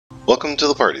Welcome to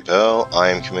the party, pal.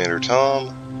 I am Commander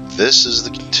Tom. This is the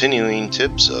continuing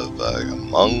tips of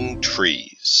Among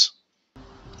Trees.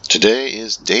 Today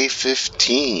is day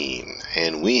 15,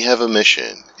 and we have a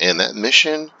mission, and that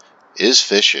mission is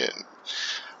fishing.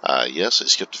 Yes, I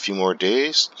skipped a few more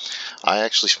days. I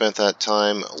actually spent that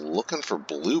time looking for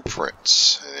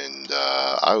blueprints, and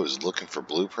I was looking for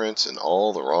blueprints in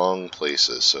all the wrong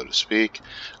places, so to speak.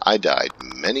 I died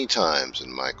many times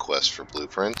in my quest for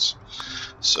blueprints,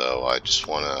 so I just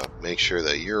want to make sure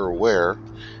that you're aware.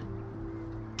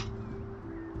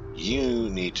 You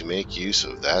need to make use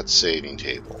of that saving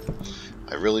table.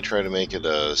 I really try to make it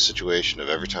a situation of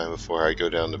every time before I go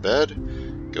down to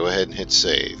bed, go ahead and hit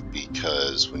save,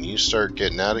 because when you start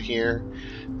getting out of here,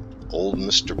 old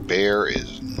Mr. Bear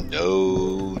is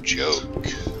no joke.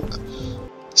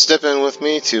 Step in with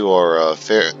me to our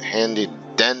handy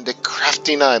dandy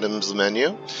crafting items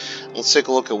menu. Let's take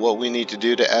a look at what we need to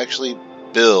do to actually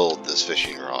build this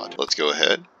fishing rod. Let's go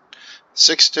ahead.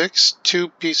 6 sticks, 2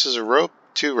 pieces of rope,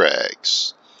 2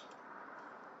 rags.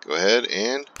 Go ahead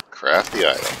and craft the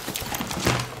item.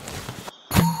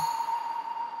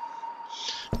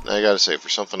 Now I gotta say, for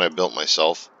something I built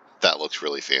myself, that looks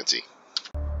really fancy.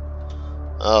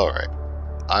 Alright,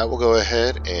 I will go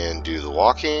ahead and do the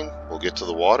walking, we'll get to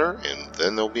the water, and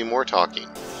then there'll be more talking.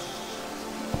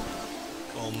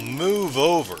 Well, move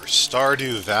over,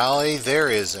 Stardew Valley. There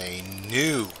is a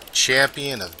new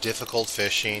champion of difficult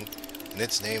fishing, and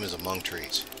its name is Among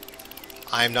Trees.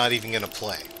 I'm not even going to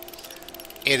play.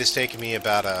 It has taken me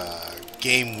about a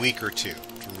game week or two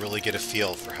to really get a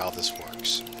feel for how this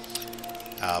works.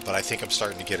 But I think I'm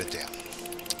starting to get it down.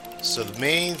 So the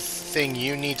main thing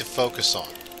you need to focus on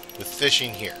with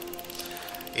fishing here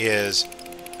is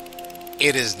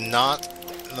it is not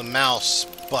the mouse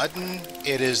button,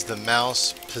 it is the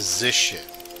mouse position.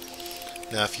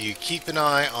 Now if you keep an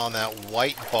eye on that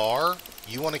white bar,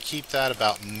 you want to keep that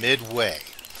about midway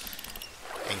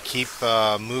and keep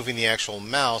moving the actual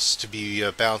mouse to be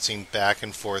bouncing back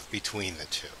and forth between the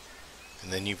two.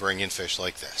 And then you bring in fish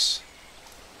like this.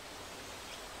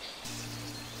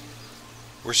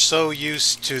 We're so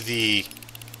used to the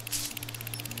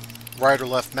right or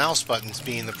left mouse buttons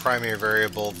being the primary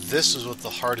variable. This is what the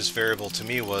hardest variable to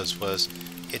me was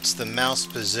it's the mouse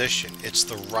position. It's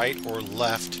the right or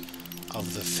left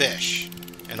of the fish.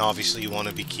 And obviously you want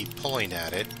to keep pulling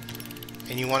at it.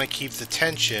 And you want to keep the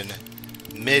tension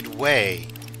midway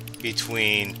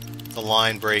between the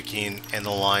line breaking and the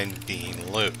line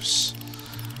being loose.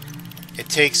 It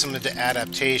takes some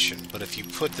adaptation, but if you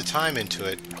put the time into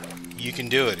it, you can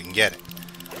do it and get it.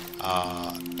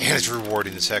 And it's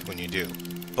rewarding as heck when you do.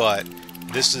 But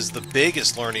this is the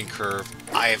biggest learning curve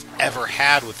I have ever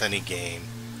had with any game.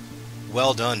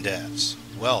 Well done, devs.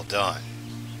 Well done.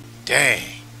 Dang.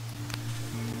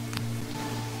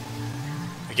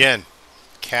 Again,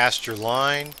 cast your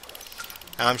line.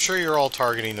 Now, I'm sure you're all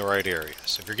targeting the right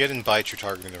areas. If you're getting bites, you're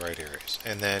targeting the right areas.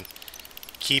 And then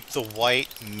keep the white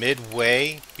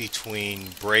midway between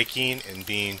breaking and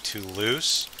being too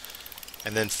loose.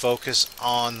 And then focus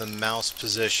on the mouse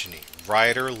positioning.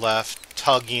 Right or left,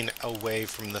 tugging away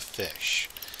from the fish.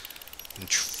 And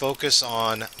focus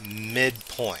on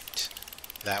midpoint.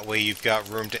 That way you've got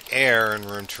room to air and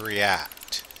room to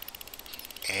react.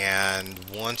 And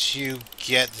once you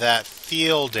get that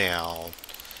feel down,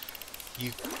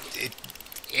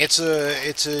 it's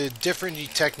a different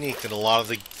technique than a lot of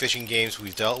the fishing games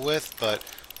we've dealt with, but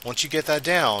once you get that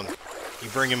down, you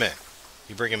bring them in.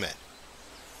 You bring them in.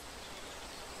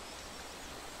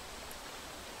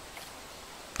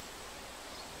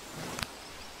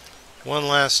 One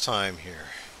last time here.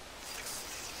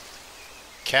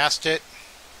 Cast it.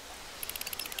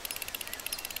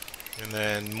 And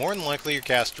then more than likely you're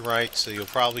casting right, so you'll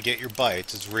probably get your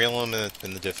bites. It's real in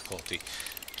the difficulty.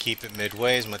 Keep it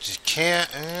midway as much as you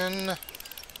can,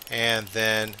 and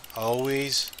then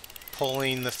always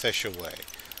pulling the fish away.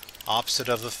 Opposite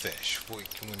of the fish.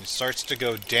 When it starts to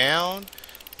go down,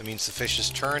 that means the fish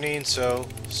is turning, so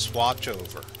swatch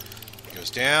over. It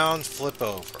goes down, flip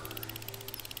over.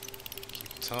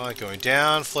 Keep it going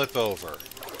down, flip over.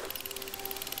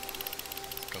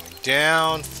 Going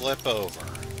down, flip over.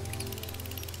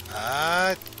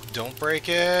 Don't break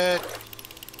it.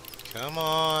 Come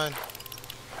on.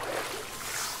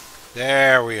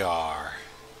 There we are.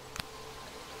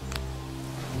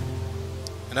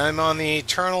 And I'm on the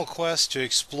eternal quest to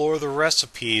explore the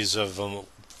recipes of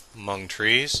Among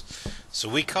Trees. So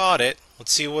we caught it.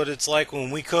 Let's see what it's like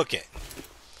when we cook it.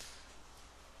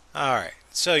 Alright,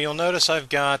 so you'll notice I've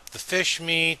got the fish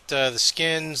meat, the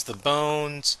skins, the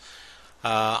bones.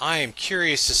 I am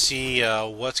curious to see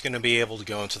what's going to be able to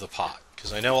go into the pot,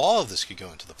 because I know all of this could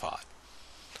go into the pot.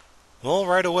 Well,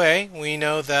 right away, we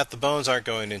know that the bones aren't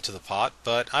going into the pot,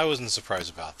 but I wasn't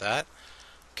surprised about that.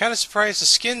 Kind of surprised the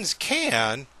skins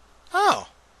can. Oh,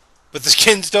 but the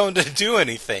skins don't do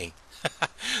anything.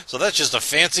 So that's just a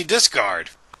fancy discard.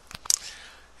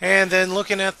 And then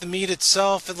looking at the meat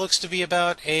itself, it looks to be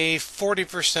about a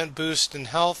 40% boost in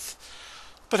health,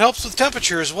 but helps with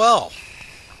temperature as well.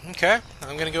 Okay,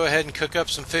 I'm going to go ahead and cook up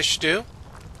some fish stew.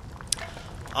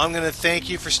 I'm going to thank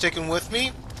you for sticking with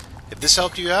me. If this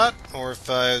helped you out, or if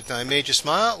I made you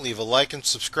smile, leave a like and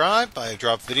subscribe. I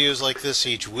drop videos like this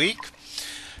each week.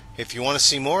 If you want to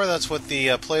see more, that's what the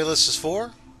playlist is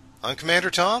for. I'm Commander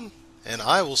Tom, and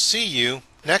I will see you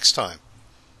next time.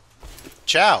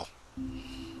 Ciao.